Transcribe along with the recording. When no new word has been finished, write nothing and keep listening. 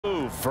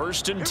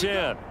First and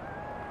 10.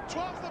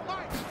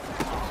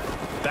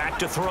 Back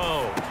to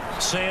throw.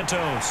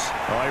 Santos.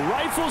 He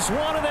rifles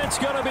one, and that's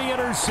going to be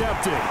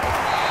intercepted.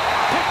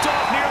 Picked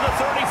off near the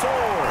 34.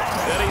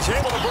 And he's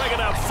able to bring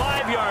it up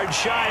 5 yards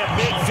shy of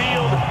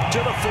midfield to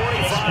the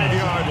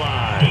 45-yard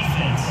line.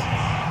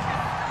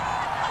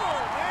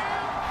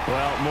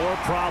 Well, more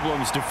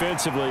problems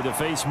defensively. The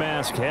face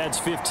mask adds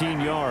 15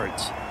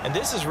 yards. And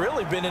this has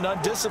really been an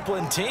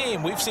undisciplined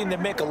team. We've seen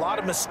them make a lot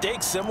of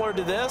mistakes similar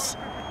to this.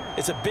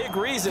 It's a big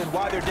reason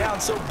why they're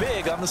down so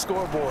big on the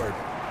scoreboard.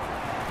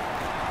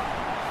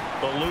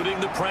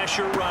 Eluding the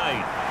pressure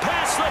right.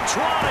 Past the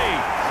 20.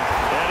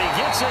 And he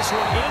gets this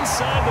one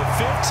inside the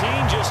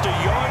 15, just a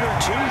yard or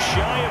two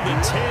shy of the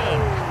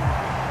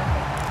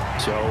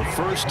 10. So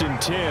first and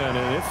 10,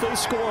 and if they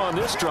score on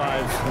this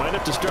drive, might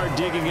have to start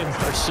digging in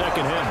our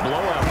second half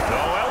blowout.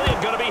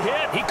 Elliott going to be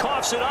hit. He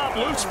coughs it up.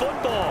 Loose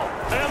football.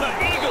 And the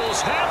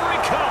Eagles have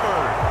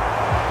recovered.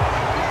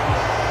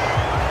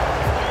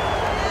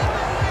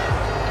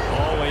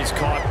 Always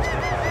caught.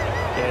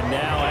 And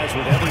now, as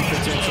with every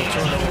potential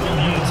turnover,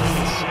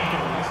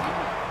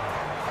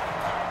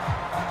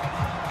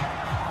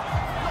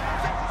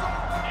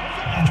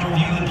 after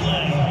reviewing the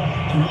play,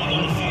 the rule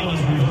on the field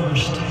is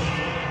reversed.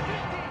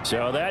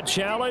 So that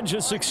challenge,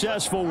 a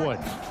successful one.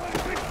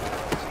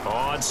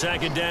 On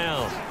second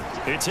down,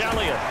 it's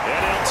Elliott,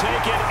 and he'll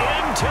take it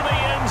into the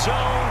end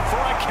zone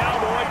for a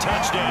Cowboy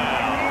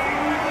touchdown.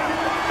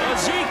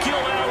 Ezekiel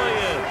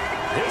Elliott,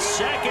 his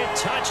second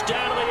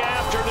touchdown of the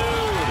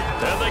afternoon.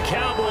 And the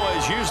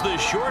Cowboys use the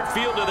short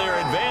field to their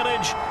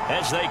advantage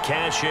as they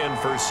cash in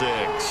for 6.